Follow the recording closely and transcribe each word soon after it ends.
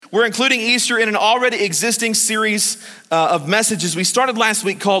We're including Easter in an already existing series of messages we started last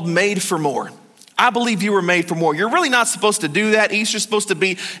week called Made for More. I believe you were made for more. You're really not supposed to do that. Easter's supposed to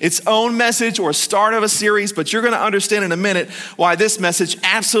be its own message or start of a series, but you're going to understand in a minute why this message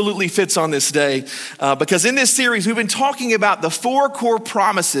absolutely fits on this day. Because in this series, we've been talking about the 4 core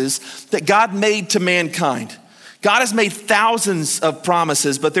promises that God made to mankind. God has made thousands of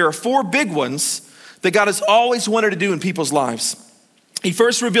promises, but there are 4 big ones that God has always wanted to do in people's lives. He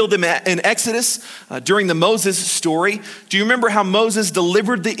first revealed them in Exodus during the Moses story. Do you remember how Moses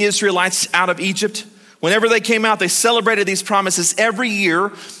delivered the Israelites out of Egypt? Whenever they came out, they celebrated these promises every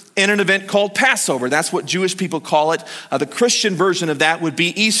year in an event called Passover. That's what Jewish people call it. The Christian version of that would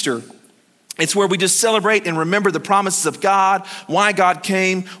be Easter. It's where we just celebrate and remember the promises of God, why God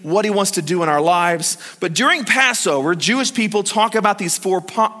came, what he wants to do in our lives. But during Passover, Jewish people talk about these 4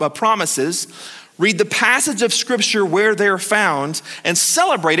 promises, read the passage of scripture where they're found, and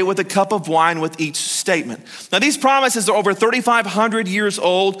celebrate it with a cup of wine with each statement. Now, these promises are over 3,500 years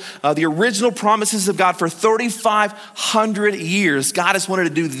old. The original promises of God for 3,500 years. God has wanted to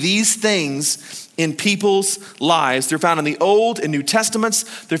do these things in people's lives. They're found in the Old and New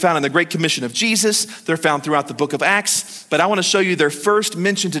Testaments. They're found in the Great Commission of Jesus. They're found throughout the book of Acts. But I want to show you their first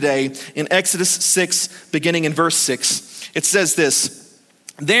mention today in Exodus 6, beginning in verse 6. It says this: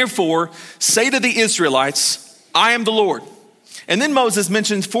 "Therefore, say to the Israelites, I am the Lord." And then Moses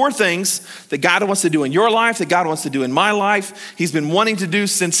mentions 4 things that God wants to do in your life, that God wants to do in my life. He's been wanting to do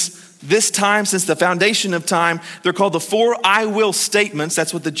since this time, since the foundation of time. They're called the 4 I will statements.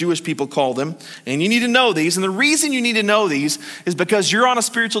 That's what the Jewish people call them. And you need to know these. And the reason you need to know these is because you're on a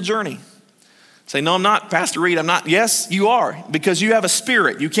spiritual journey. Say, "No, I'm not, Pastor Reed, I'm not." Yes, you are, because you have a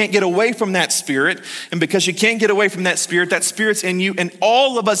spirit. You can't get away from that spirit. And because you can't get away from that spirit's in you. And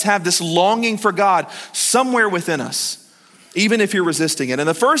all of us have this longing for God somewhere within us, even if you're resisting it. And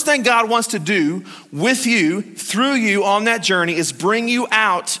the first thing God wants to do with you, through you on that journey, is bring you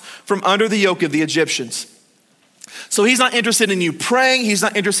out from under the yoke of the Egyptians. So he's not interested in you praying. He's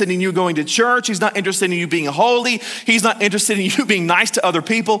not interested in you going to church. He's not interested in you being holy. He's not interested in you being nice to other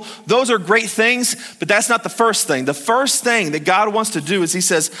people. Those are great things, but that's not the first thing. The first thing that God wants to do is he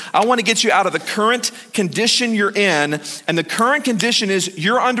says, I want to get you out of the current condition you're in. And the current condition is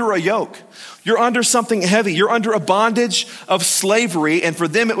you're under a yoke. You're under something heavy. You're under a bondage of slavery. And for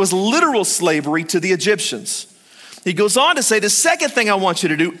them, it was literal slavery to the Egyptians. He goes on to say, the second thing I want you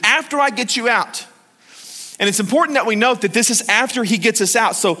to do after I get you out. And it's important that we note that this is after he gets us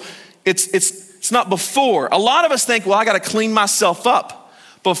out. So it's not before. A lot of us think, well, I got to clean myself up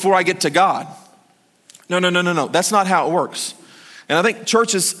before I get to God. No. That's not how it works. And I think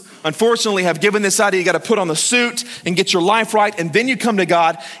churches, unfortunately, have given this idea, you got to put on the suit and get your life right, and then you come to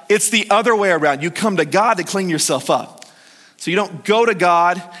God. It's the other way around. You come to God to clean yourself up. So you don't go to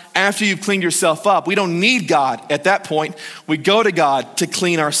God after you've cleaned yourself up. We don't need God at that point. We go to God to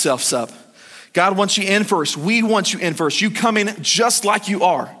clean ourselves up. God wants you in first. We want you in first. You come in just like you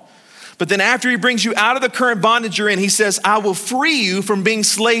are. But then after he brings you out of the current bondage you're in, he says, I will free you from being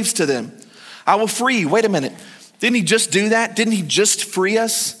slaves to them. I will free you. Wait a minute. Didn't he just do that? Didn't he just free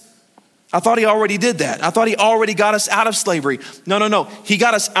us? I thought he already did that. I thought he already got us out of slavery. No. He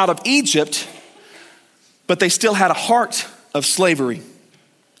got us out of Egypt, but they still had a heart of slavery.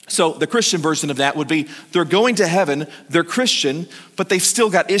 So the Christian version of that would be they're going to heaven, they're Christian, but they've still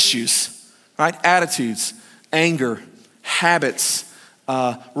got issues. Right? Attitudes, anger, habits,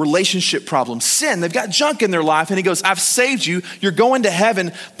 relationship problems, sin. They've got junk in their life. And he goes, I've saved you. You're going to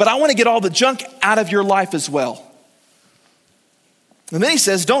heaven, but I want to get all the junk out of your life as well. And then he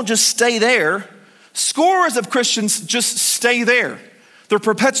says, don't just stay there. Scores of Christians just stay there. They're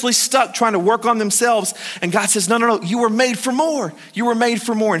perpetually stuck trying to work on themselves. And God says, no. You were made for more. You were made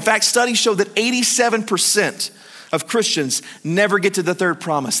for more. In fact, studies show that 87% of Christians never get to the third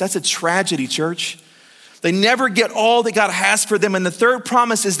promise. That's a tragedy, church. They never get all that God has for them. And the third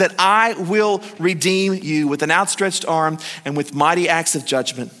promise is that I will redeem you with an outstretched arm and with mighty acts of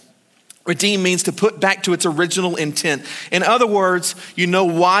judgment. Redeem means to put back to its original intent. In other words, you know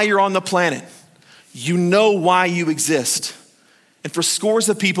why you're on the planet. You know why you exist. And for scores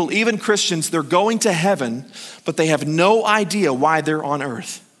of people, even Christians, they're going to heaven, but they have no idea why they're on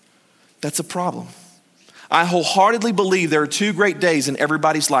earth. That's a problem. I wholeheartedly believe there are 2 great days in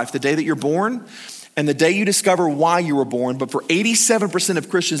everybody's life, the day that you're born and the day you discover why you were born. But for 87% of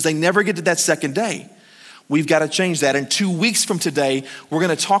Christians, they never get to that second day. We've got to change that. And 2 weeks from today, we're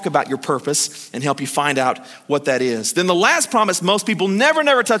going to talk about your purpose and help you find out what that is. Then the last promise, most people never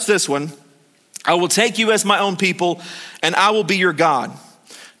touch this one. I will take you as my own people and I will be your God.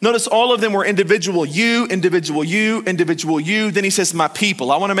 Notice all of them were individual you, individual you, individual you. Then he says, my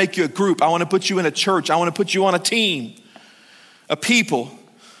people. I want to make you a group. I want to put you in a church. I want to put you on a team, a people.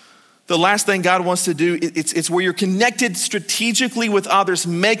 The last thing God wants to do, it's where you're connected strategically with others,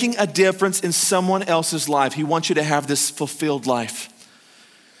 making a difference in someone else's life. He wants you to have this fulfilled life.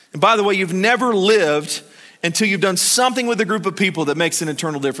 And by the way, you've never lived until you've done something with a group of people that makes an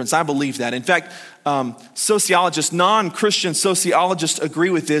eternal difference. I believe that. In fact, sociologists, non-Christian sociologists agree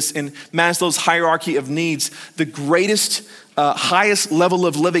with this in Maslow's hierarchy of needs. The greatest, highest level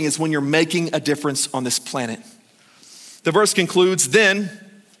of living is when you're making a difference on this planet. The verse concludes, then,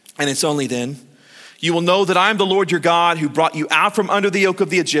 and it's only then, you will know that I am the Lord your God who brought you out from under the yoke of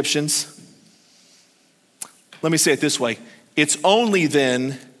the Egyptians. Let me say it this way. It's only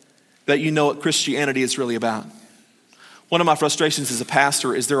then that you know what Christianity is really about. One of my frustrations as a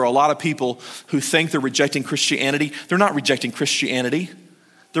pastor is there are a lot of people who think they're rejecting Christianity. They're not rejecting Christianity.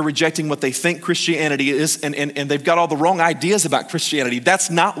 They're rejecting what they think Christianity is, and they've got all the wrong ideas about Christianity. That's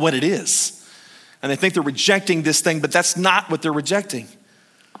not what it is. And they think they're rejecting this thing, but that's not what they're rejecting.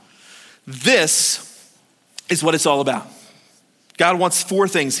 This is what it's all about. God wants four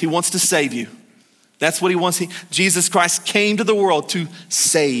things. He wants to save you. That's what he wants. Jesus Christ came to the world to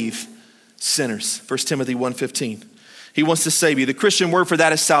save sinners. 1 Timothy 1:15. He wants to save you. The Christian word for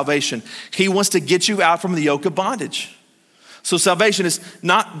that is salvation. He wants to get you out from the yoke of bondage. So salvation is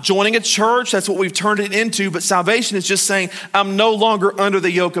not joining a church. That's what we've turned it into. But salvation is just saying, I'm no longer under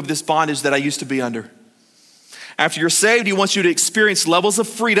the yoke of this bondage that I used to be under. After you're saved, he wants you to experience levels of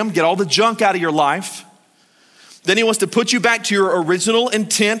freedom, get all the junk out of your life. Then he wants to put you back to your original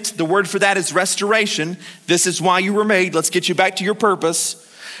intent. The word for that is restoration. This is why you were made. Let's get you back to your purpose.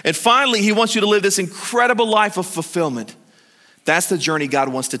 And finally, he wants you to live this incredible life of fulfillment. That's the journey God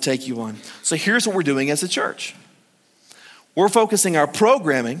wants to take you on. So here's what we're doing as a church. We're focusing our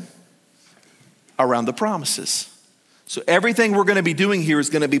programming around the promises. So everything we're going to be doing here is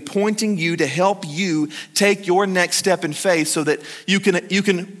going to be pointing you to help you take your next step in faith so that you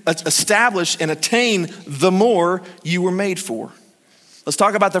can establish and attain the more you were made for. Let's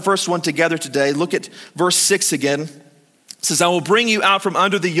talk about the first one together today. Look at verse 6 again. It says, I will bring you out from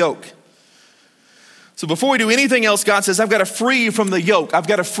under the yoke. So before we do anything else, God says, I've got to free you from the yoke. I've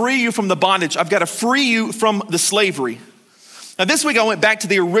got to free you from the bondage. I've got to free you from the slavery. Now this week I went back to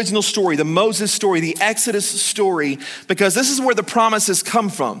the original story, the Moses story, the Exodus story, because this is where the promises come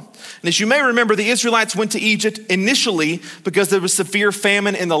from. And as you may remember, the Israelites went to Egypt initially because there was severe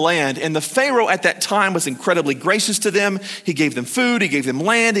famine in the land. And the Pharaoh at that time was incredibly gracious to them. He gave them food, he gave them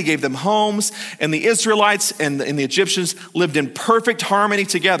land, he gave them homes. And the Israelites and the Egyptians lived in perfect harmony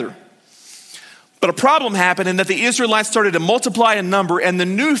together. But a problem happened in that the Israelites started to multiply in number, and the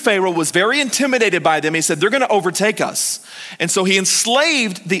new Pharaoh was very intimidated by them. He said, they're going to overtake us. And so he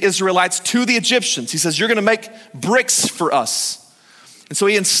enslaved the Israelites to the Egyptians. He says, you're going to make bricks for us. And so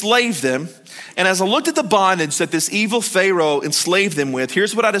he enslaved them. And as I looked at the bondage that this evil Pharaoh enslaved them with,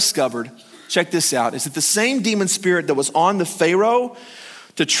 here's what I discovered. Check this out. Is that the same demon spirit that was on the Pharaoh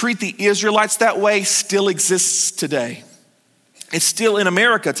to treat the Israelites that way still exists today. It's still in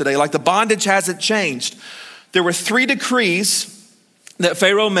America today. Like the bondage hasn't changed. There were 3 decrees that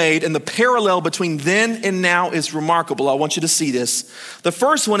Pharaoh made, and the parallel between then and now is remarkable. I want you to see this. The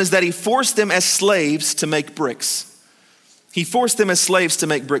first one is that he forced them as slaves to make bricks. He forced them as slaves to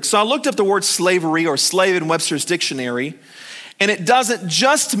make bricks. So I looked up the word slavery or slave in Webster's dictionary, and it doesn't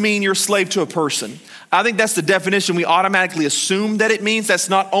just mean you're a slave to a person. I think that's the definition we automatically assume that it means. That's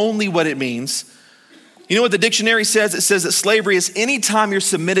not only what it means. You know what the dictionary says? It says that slavery is any time you're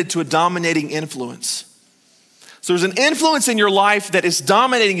submitted to a dominating influence. So there's an influence in your life that is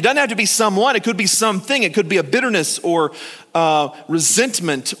dominating. It doesn't have to be someone. It could be something. It could be a bitterness or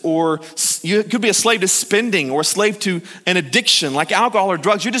resentment, or you could be a slave to spending or a slave to an addiction like alcohol or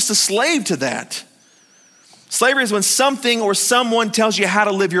drugs. You're just a slave to that. Slavery is when something or someone tells you how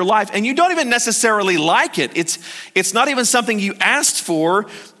to live your life and you don't even necessarily like it. It's not even something you asked for,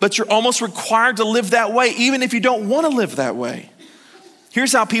 but you're almost required to live that way, even if you don't want to live that way.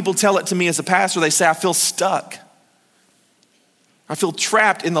 Here's how people tell it to me as a pastor. They say, I feel stuck. I feel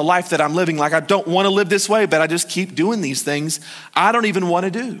trapped in the life that I'm living. Like I don't want to live this way, but I just keep doing these things I don't even want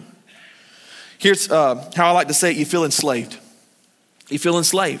to do. Here's how I like to say it. You feel enslaved. You feel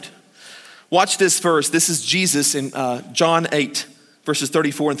enslaved. Watch this verse. This is Jesus in John 8, verses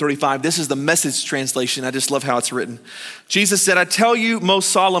 34 and 35. This is the Message translation. I just love how it's written. Jesus said, I tell you most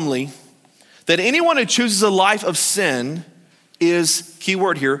solemnly that anyone who chooses a life of sin is, key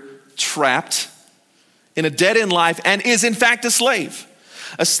word here, trapped in a dead-end life and is in fact a slave.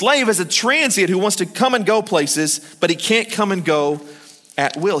 A slave is a transient who wants to come and go places, but he can't come and go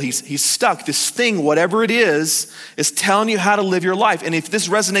at will. He's stuck. This thing, whatever it is telling you how to live your life. And if this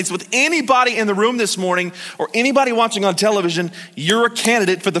resonates with anybody in the room this morning or anybody watching on television, you're a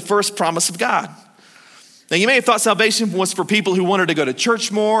candidate for the first promise of God. Now, you may have thought salvation was for people who wanted to go to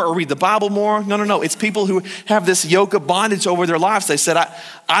church more or read the Bible more. No. It's people who have this yoke of bondage over their lives. They said,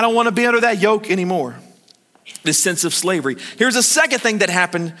 I don't want to be under that yoke anymore. This sense of slavery. Here's a second thing that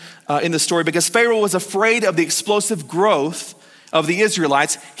happened in the story. Because Pharaoh was afraid of the explosive growth of the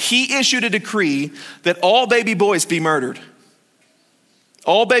Israelites, he issued a decree that all baby boys be murdered.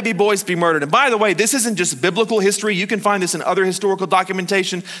 All baby boys be murdered. And by the way, this isn't just biblical history. You can find this in other historical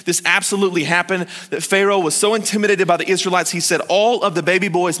documentation. This absolutely happened, that Pharaoh was so intimidated by the Israelites, he said all of the baby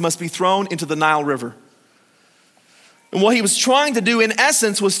boys must be thrown into the Nile River. And what he was trying to do, in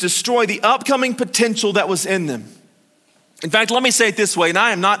essence, was destroy the upcoming potential that was in them. In fact, let me say it this way, and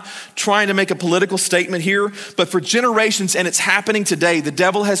I am not trying to make a political statement here, but for generations, and it's happening today, the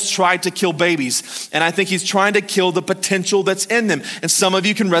devil has tried to kill babies. And I think he's trying to kill the potential that's in them. And some of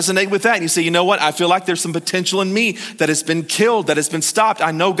you can resonate with that. And you say, you know what? I feel like there's some potential in me that has been killed, that has been stopped.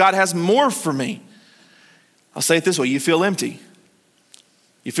 I know God has more for me. I'll say it this way, you feel empty.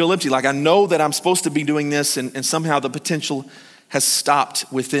 You feel empty, like I know that I'm supposed to be doing this, and somehow the potential has stopped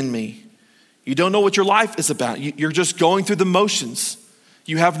within me. You don't know what your life is about. You're just going through the motions.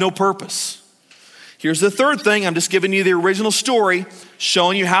 You have no purpose. Here's the third thing. I'm just giving you the original story,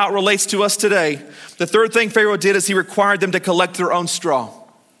 showing you how it relates to us today. The third thing Pharaoh did is he required them to collect their own straw.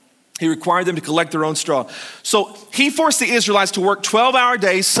 He required them to collect their own straw. So he forced the Israelites to work 12-hour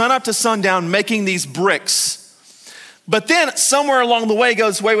days, sun up to sundown, making these bricks. But then somewhere along the way he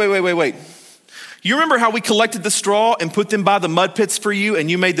goes, wait. You remember how we collected the straw and put them by the mud pits for you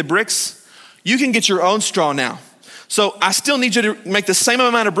and you made the bricks? You can get your own straw now. So I still need you to make the same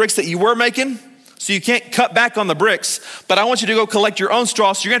amount of bricks that you were making. So you can't cut back on the bricks, but I want you to go collect your own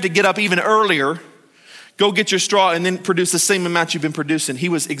straw. So you're gonna have to get up even earlier, go get your straw and then produce the same amount you've been producing. He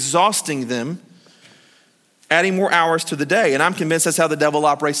was exhausting them, adding more hours to the day. And I'm convinced that's how the devil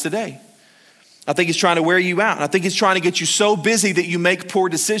operates today. I think he's trying to wear you out. I think he's trying to get you so busy that you make poor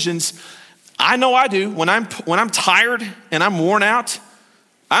decisions. I know I do. When I'm tired and I'm worn out,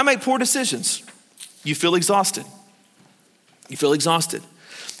 I make poor decisions. You feel exhausted. You feel exhausted.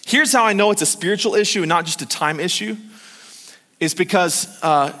 Here's how I know it's a spiritual issue and not just a time issue. Is because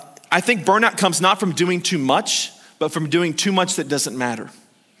I think burnout comes not from doing too much, but from doing too much that doesn't matter.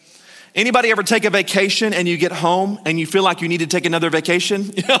 Anybody ever take a vacation and you get home and you feel like you need to take another vacation?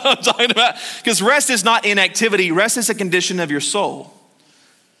 You know what I'm talking about? Because rest is not inactivity. Rest is a condition of your soul.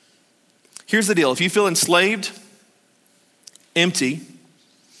 Here's the deal. If you feel enslaved, empty,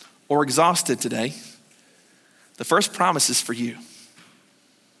 or exhausted today, the first promise is for you.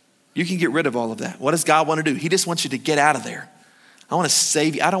 You can get rid of all of that. What does God want to do? He just wants you to get out of there. I want to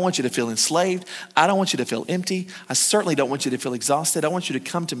save you. I don't want you to feel enslaved. I don't want you to feel empty. I certainly don't want you to feel exhausted. I want you to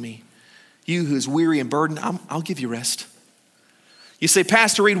come to me. You who's weary and burdened, I'll give you rest. You say,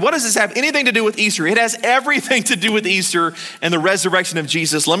 Pastor Reed, what does this have anything to do with Easter? It has everything to do with Easter and the resurrection of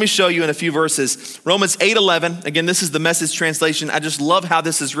Jesus. Let me show you in a few verses. Romans 8:11. Again, this is the Message translation. I just love how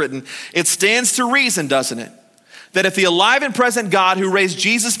this is written. It stands to reason, doesn't it? That if the alive and present God who raised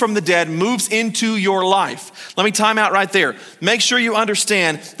Jesus from the dead moves into your life. Let me time out right there. Make sure you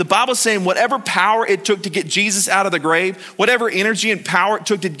understand the Bible's saying whatever power it took to get Jesus out of the grave, whatever energy and power it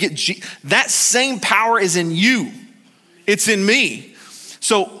took to get that same power is in you. It's in me.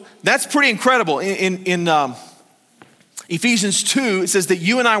 So that's pretty incredible. In Ephesians 2, it says that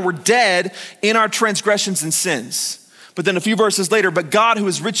you and I were dead in our transgressions and sins. But then a few verses later, but God who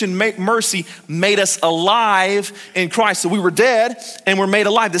is rich in mercy made us alive in Christ. So we were dead and we're made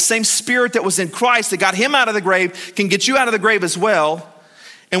alive. The same spirit that was in Christ that got him out of the grave can get you out of the grave as well.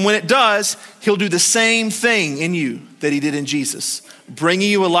 And when it does, he'll do the same thing in you that he did in Jesus, bringing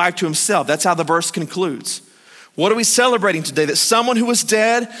you alive to himself. That's how the verse concludes. What are we celebrating today? That someone who was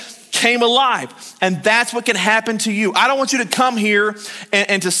dead came alive. And that's what can happen to you. I don't want you to come here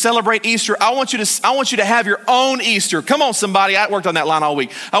and to celebrate Easter. I want you to have your own Easter. Come on, somebody. I worked on that line all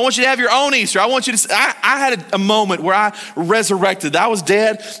week. I want you to have your own Easter. I had a moment where I resurrected. I was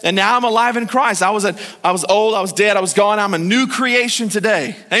dead and now I'm alive in Christ. I was old, I was dead, I was gone. I'm a new creation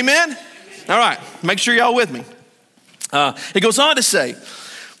today. Amen? All right, make sure y'all with me. It goes on to say,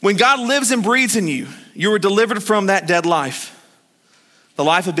 when God lives and breathes in you, you were delivered from that dead life. The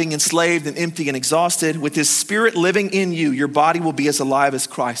life of being enslaved and empty and exhausted. With his spirit living in you, your body will be as alive as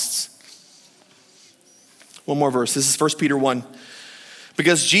Christ's. One more verse. This is 1 Peter 1.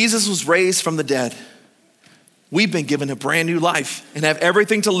 Because Jesus was raised from the dead, we've been given a brand new life and have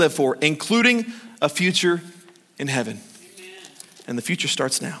everything to live for, including a future in heaven. And the future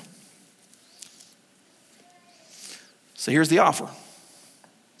starts now. So here's the offer.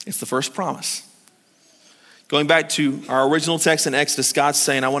 It's the first promise. Going back to our original text in Exodus, God's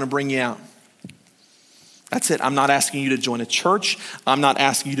saying, I want to bring you out. That's it. I'm not asking you to join a church. I'm not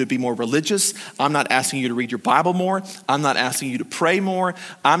asking you to be more religious. I'm not asking you to read your Bible more. I'm not asking you to pray more.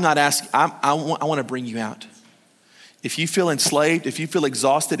 I want to bring you out. If you feel enslaved, if you feel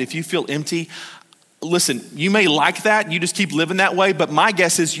exhausted, if you feel empty, listen, you may like that. You just keep living that way. But my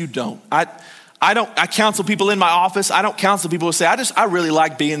guess is you don't. I counsel people in my office. I don't counsel people who say, I really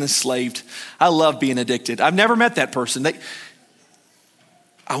like being enslaved. I love being addicted. I've never met that person.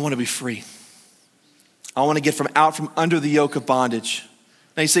 I want to be free. I want to get out from under the yoke of bondage.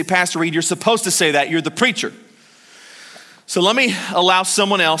 Now you say, Pastor Reed, you're supposed to say that. You're the preacher. So let me allow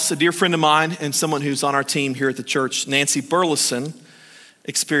someone else, a dear friend of mine and someone who's on our team here at the church, Nancy Burleson,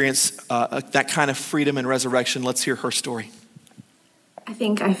 experience that kind of freedom and resurrection. Let's hear her story. I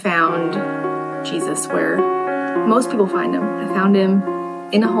think I found Jesus where most people find him. I found him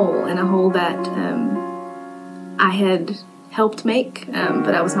in a hole that I had helped make,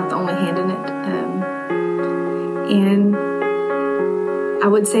 but I was not the only hand in it. And I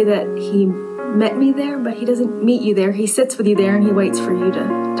would say that he met me there, but he doesn't meet you there. He sits with you there and he waits for you to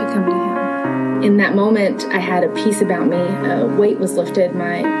come to him. In that moment, I had a peace about me. A weight was lifted.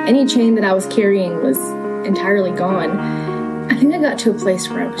 Any chain that I was carrying was entirely gone. I think I got to a place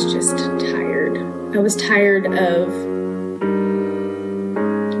where I was just tired. I was tired of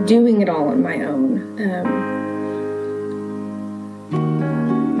doing it all on my own.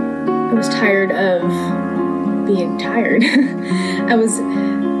 I was tired of being tired. I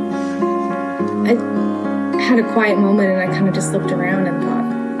had a quiet moment and I kind of just looked around and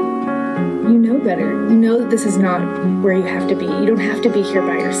thought, you know better. You know that this is not where you have to be. You don't have to be here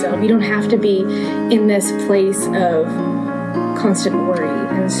by yourself. You don't have to be in this place of constant worry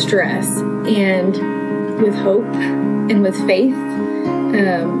and stress. And with hope and with faith,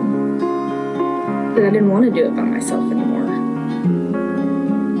 that I didn't want to do it by myself anymore.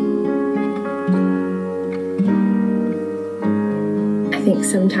 I think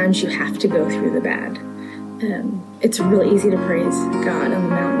sometimes you have to go through the bad. It's really easy to praise God on the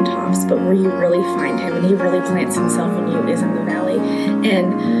mountaintops, but where you really find him and he really plants himself in you is in the valley.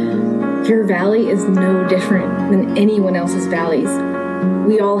 And your valley is no different than anyone else's valleys.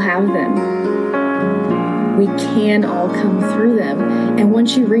 We all have them. We can all come through them. And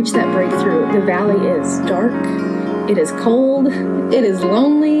once you reach that breakthrough, the valley is dark, it is cold, it is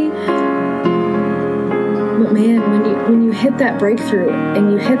lonely. But man, when you hit that breakthrough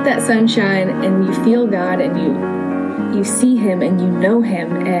and you hit that sunshine and you feel God and you see him and you know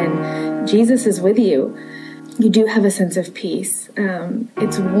him and Jesus is with you, you do have a sense of peace.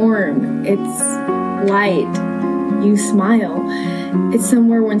 It's warm, it's light, you smile. It's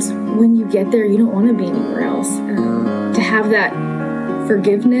somewhere when you get there, you don't want to be anywhere else. To have that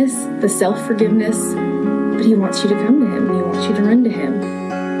forgiveness, the self-forgiveness, but he wants you to come to him and he wants you to run to him.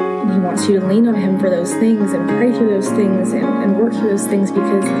 He wants you to lean on him for those things and pray through those things and work through those things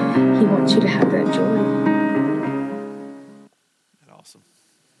because he wants you to have that joy. Awesome.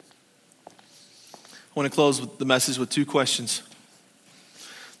 I want to close with the message with two questions.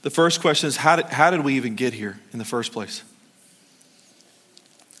 The first question is, how did we even get here in the first place?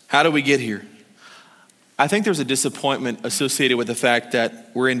 How did we get here? I think there's a disappointment associated with the fact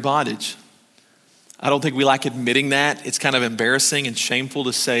that we're in bondage. I don't think we like admitting that. It's kind of embarrassing and shameful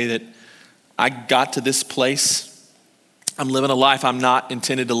to say that I got to this place. I'm living a life I'm not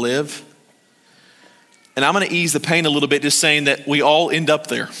intended to live. And I'm going to ease the pain a little bit just saying that we all end up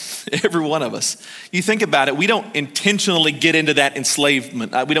there, every one of us. You think about it, we don't intentionally get into that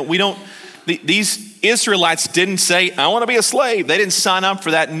enslavement. These Israelites didn't say, I want to be a slave. They didn't sign up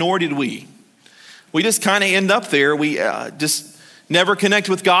for that, nor did we. We just kind of end up there. We just never connect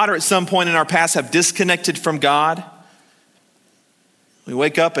with God, or at some point in our past have disconnected from God. We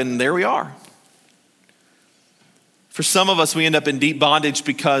wake up and there we are. For some of us, we end up in deep bondage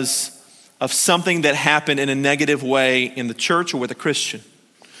because of something that happened in a negative way in the church or with a Christian.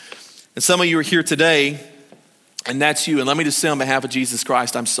 And some of you are here today, and that's you. And let me just say on behalf of Jesus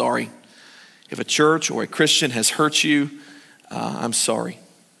Christ, I'm sorry. If a church or a Christian has hurt you, I'm sorry.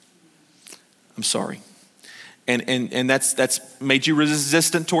 I'm sorry. And that's made you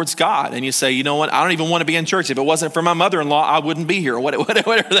resistant towards God. And you say, you know what, I don't even want to be in church. If it wasn't for my mother-in-law, I wouldn't be here, or whatever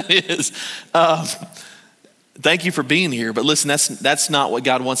that is. Thank you for being here. But listen, that's not what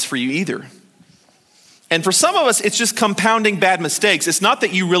God wants for you either. And for some of us, it's just compounding bad mistakes. It's not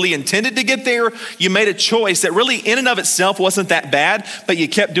that you really intended to get there. You made a choice that really in and of itself wasn't that bad, but you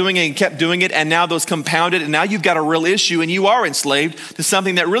kept doing it and kept doing it, and now those compounded, and now you've got a real issue, and you are enslaved to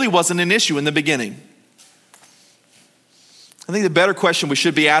something that really wasn't an issue in the beginning. I think the better question we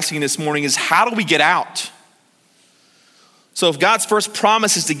should be asking this morning is, how do we get out? So if God's first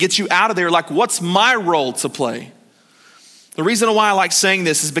promise is to get you out of there, like, what's my role to play? The reason why I like saying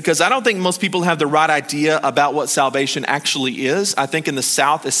this is because I don't think most people have the right idea about what salvation actually is. I think in the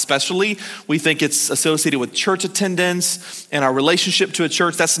South especially, we think it's associated with church attendance and our relationship to a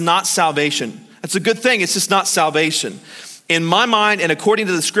church. That's not salvation. That's a good thing. It's just not salvation. In my mind, and according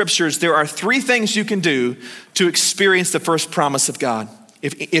to the scriptures, there are three things you can do to experience the first promise of God.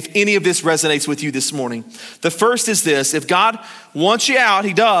 If any of this resonates with you this morning. The first is this: if God wants you out,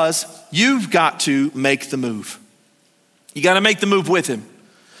 he does, you've got to make the move. You got to make the move with him.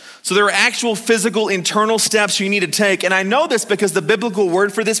 So there are actual physical internal steps you need to take. And I know this because the biblical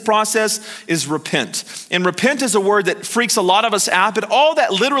word for this process is repent. And repent is a word that freaks a lot of us out, but all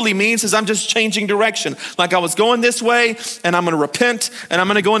that literally means is I'm just changing direction. Like I was going this way and I'm going to repent and I'm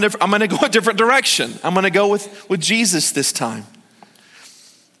going to go a different direction. I'm going to go with Jesus this time.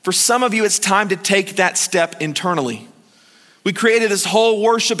 For some of you, it's time to take that step internally. We created this whole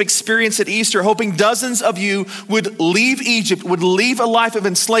worship experience at Easter, hoping dozens of you would leave Egypt, would leave a life of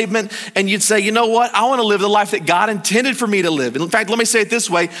enslavement, and you'd say, you know what? I want to live the life that God intended for me to live. In fact, let me say it this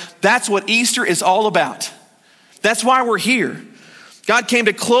way. That's what Easter is all about. That's why we're here. God came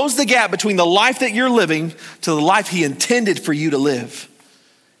to close the gap between the life that you're living to the life he intended for you to live.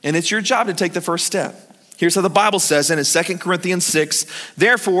 And it's your job to take the first step. Here's how the Bible says, and in 2 Corinthians 6,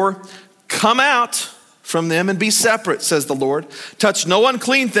 therefore, come out from them and be separate, says the Lord. Touch no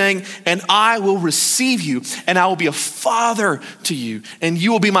unclean thing, and I will receive you, and I will be a father to you, and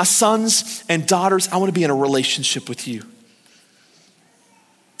you will be my sons and daughters. I want to be in a relationship with you.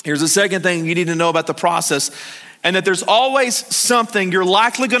 Here's the second thing you need to know about the process, and that there's always something you're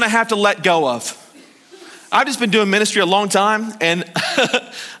likely going to have to let go of. I've just been doing ministry a long time, and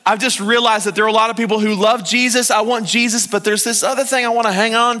I've just realized that there are a lot of people who love Jesus. I want Jesus, but there's this other thing I want to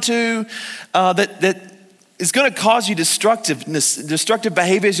hang on to that is going to cause you destructive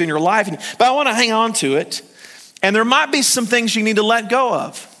behaviors in your life. But I want to hang on to it. And there might be some things you need to let go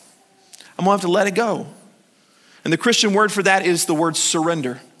of. I'm going to have to let it go. And the Christian word for that is the word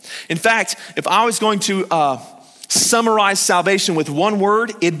surrender. In fact, if I was going to summarize salvation with one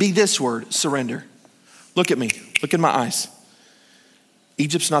word, it'd be this word: surrender. Look at me. Look in my eyes.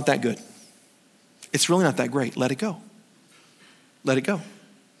 Egypt's not that good. It's really not that great. Let it go. Let it go.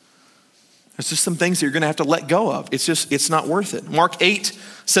 There's just some things that you're going to have to let go of. It's not worth it. Mark 8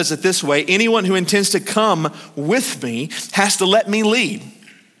 says it this way: anyone who intends to come with me has to let me lead.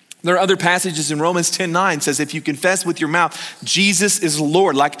 There are other passages in Romans 10:9 says, if you confess with your mouth, Jesus is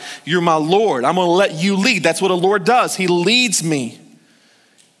Lord, like you're my Lord, I'm going to let you lead. That's what a Lord does. He leads me.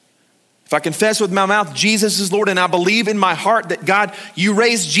 If I confess with my mouth, Jesus is Lord, and I believe in my heart that God, you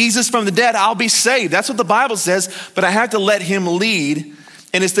raised Jesus from the dead, I'll be saved. That's what the Bible says, but I have to let him lead.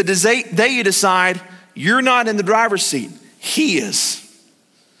 And it's the day you decide you're not in the driver's seat. He is.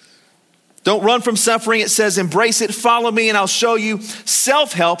 Don't run from suffering. It says, embrace it, follow me, and I'll show you.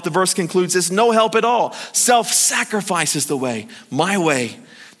 Self-help, the verse concludes, is no help at all. Self-sacrifice is the way, my way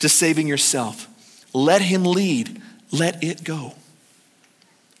to saving yourself. Let him lead. Let it go.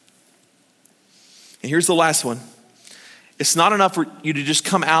 And here's the last one. It's not enough for you to just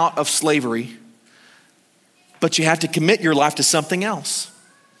come out of slavery, but you have to commit your life to something else.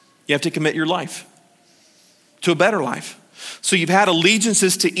 You have to commit your life to a better life. So you've had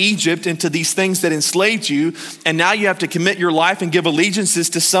allegiances to Egypt and to these things that enslaved you, and now you have to commit your life and give allegiances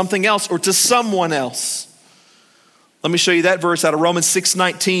to something else or to someone else. Let me show you that verse out of Romans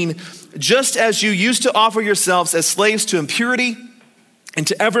 6:19. Just as you used to offer yourselves as slaves to impurity and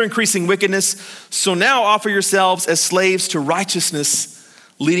to ever-increasing wickedness, so now offer yourselves as slaves to righteousness,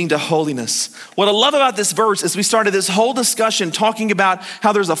 leading to holiness. What I love about this verse is we started this whole discussion talking about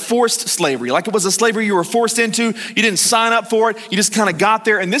how there's a forced slavery. Like it was a slavery you were forced into. You didn't sign up for it. You just kind of got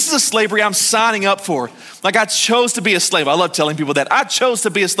there. And this is a slavery I'm signing up for. Like I chose to be a slave. I love telling people that. I chose to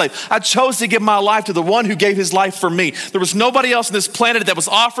be a slave. I chose to give my life to the one who gave his life for me. There was nobody else on this planet that was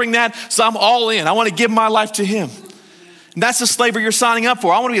offering that, so I'm all in. I want to give my life to him. And that's the slavery you're signing up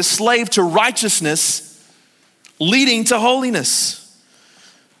for. I want to be a slave to righteousness, leading to holiness.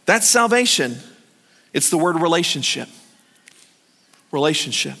 That's salvation. It's the word relationship.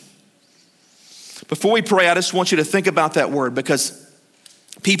 Relationship. Before we pray, I just want you to think about that word, because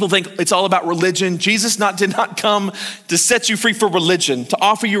People think it's all about religion. Jesus did not come to set you free for religion, to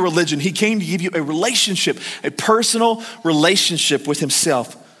offer you religion. He came to give you a relationship, a personal relationship with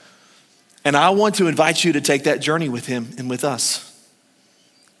himself. And I want to invite you to take that journey with him and with us.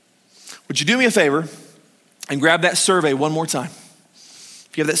 Would you do me a favor and grab that survey one more time?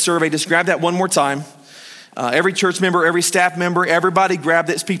 If you have that survey, just grab that one more time. Every church member, every staff member, everybody grab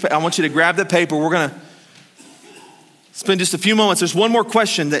this paper. I want you to grab that paper. We're going to spend just a few moments. There's one more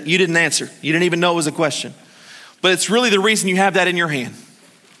question that you didn't answer. You didn't even know it was a question. But it's really the reason you have that in your hand.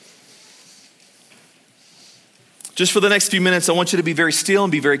 Just for the next few minutes, I want you to be very still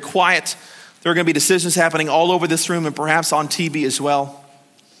and be very quiet. There are going to be decisions happening all over this room and perhaps on TV as well.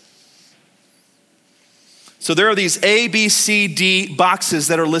 So there are these A, B, C, D boxes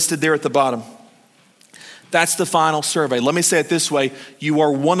that are listed there at the bottom. That's the final survey. Let me say it this way. You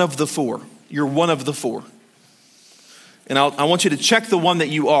are one of the four. You're one of the four. And I want you to check the one that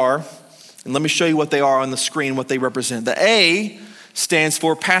you are. And let me show you what they are on the screen, what they represent. The A stands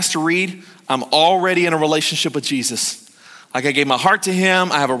for, Pastor Reed, I'm already in a relationship with Jesus. Like I gave my heart to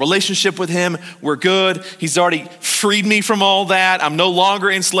him. I have a relationship with him. We're good. He's already freed me from all that. I'm no longer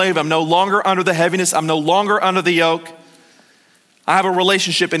enslaved. I'm no longer under the heaviness. I'm no longer under the yoke. I have a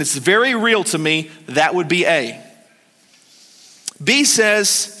relationship and it's very real to me. That would be A. B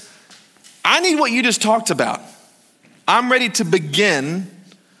says, I need what you just talked about. I'm ready to begin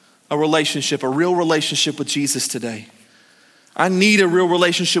a relationship, a real relationship with Jesus today. I need a real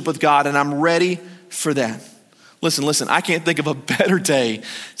relationship with God and I'm ready for that. Listen, I can't think of a better day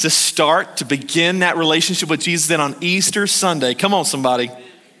to begin that relationship with Jesus than on Easter Sunday. Come on, somebody.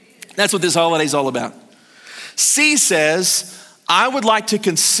 That's what this holiday is all about. C says, I would like to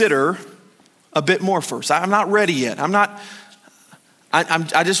consider a bit more first. I'm not ready yet.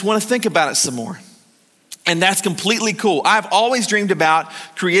 I just want to think about it some more. And that's completely cool. I've always dreamed about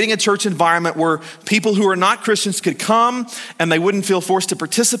creating a church environment where people who are not Christians could come and they wouldn't feel forced to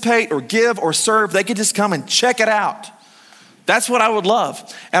participate or give or serve. They could just come and check it out. That's what I would love.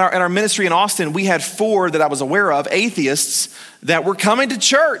 At our ministry in Austin, we had 4 that I was aware of, atheists, that were coming to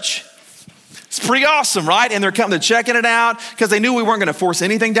church. It's pretty awesome, right? And they're checking it out because they knew we weren't going to force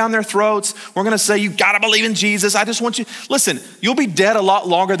anything down their throats. We're going to say, you got to believe in Jesus. I just want you, listen, you'll be dead a lot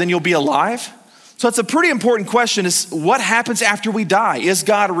longer than you'll be alive. So it's a pretty important question is what happens after we die? Is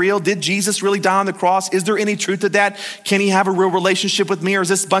God real? Did Jesus really die on the cross? Is there any truth to that? Can he have a real relationship with me or is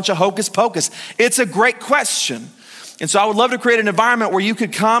this a bunch of hocus pocus? It's a great question. And so I would love to create an environment where you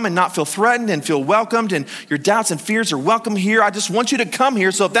could come and not feel threatened and feel welcomed and your doubts and fears are welcome here. I just want you to come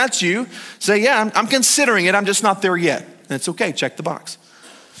here. So if that's you, say, yeah, I'm considering it. I'm just not there yet. And it's okay, check the box.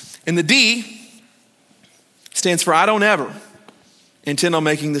 And the D stands for I don't ever intend on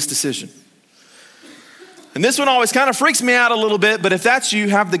making this decision. And this one always kind of freaks me out a little bit, but if that's you,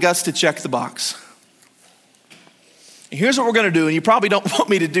 have the guts to check the box. And here's what we're going to do, and you probably don't want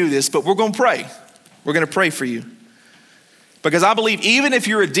me to do this, but we're going to pray. We're going to pray for you. Because I believe even if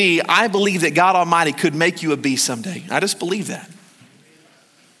you're a D, I believe that God Almighty could make you a B someday. I just believe that.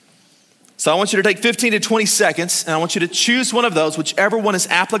 So I want you to take 15 to 20 seconds, and I want you to choose one of those, whichever one is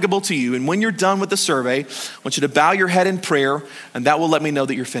applicable to you. And when you're done with the survey, I want you to bow your head in prayer, and that will let me know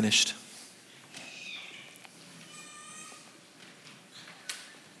that you're finished.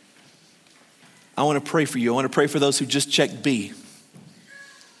 I want to pray for you. I want to pray for those who just checked B.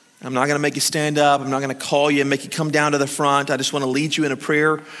 I'm not going to make you stand up. I'm not going to call you and make you come down to the front. I just want to lead you in a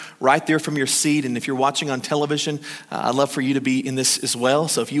prayer right there from your seat. And if you're watching on television, I'd love for you to be in this as well.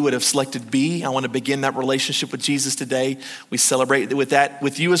 So if you would have selected B, I want to begin that relationship with Jesus today. We celebrate with that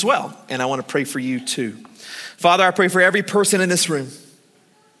with you as well. And I want to pray for you too. Father, I pray for every person in this room.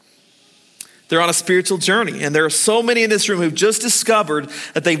 They're on a spiritual journey. And there are so many in this room who've just discovered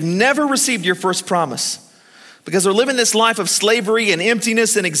that they've never received your first promise. Because they're living this life of slavery and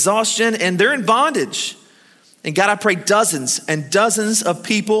emptiness and exhaustion, and they're in bondage. And God, I pray dozens and dozens of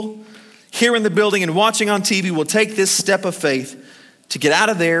people here in the building and watching on TV will take this step of faith to get out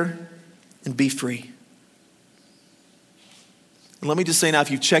of there and be free. And let me just say now, if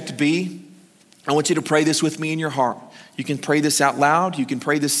you've checked B, I want you to pray this with me in your heart. You can pray this out loud. You can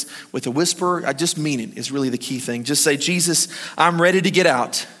pray this with a whisper. I just mean it is really the key thing. Just say, Jesus, I'm ready to get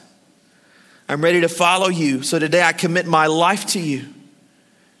out. I'm ready to follow you. So today I commit my life to you.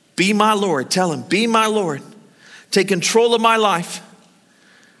 Be my Lord. Tell him, be my Lord. Take control of my life.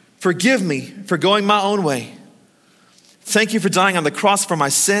 Forgive me for going my own way. Thank you for dying on the cross for my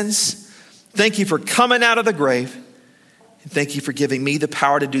sins. Thank you for coming out of the grave. And thank you for giving me the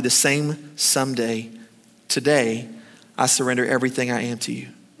power to do the same someday. Today, I surrender everything I am to you.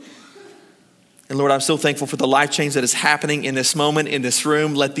 And Lord, I'm so thankful for the life change that is happening in this moment, in this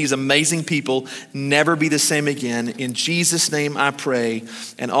room. Let these amazing people never be the same again. In Jesus' name I pray.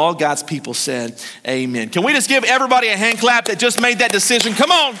 And all God's people said, amen. Can we just give everybody a hand clap that just made that decision?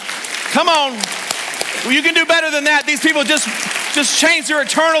 Come on, come on. Well, you can do better than that. These people just changed their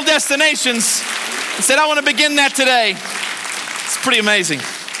eternal destinations and said, I want to begin that today. It's pretty amazing.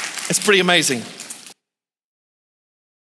 It's pretty amazing.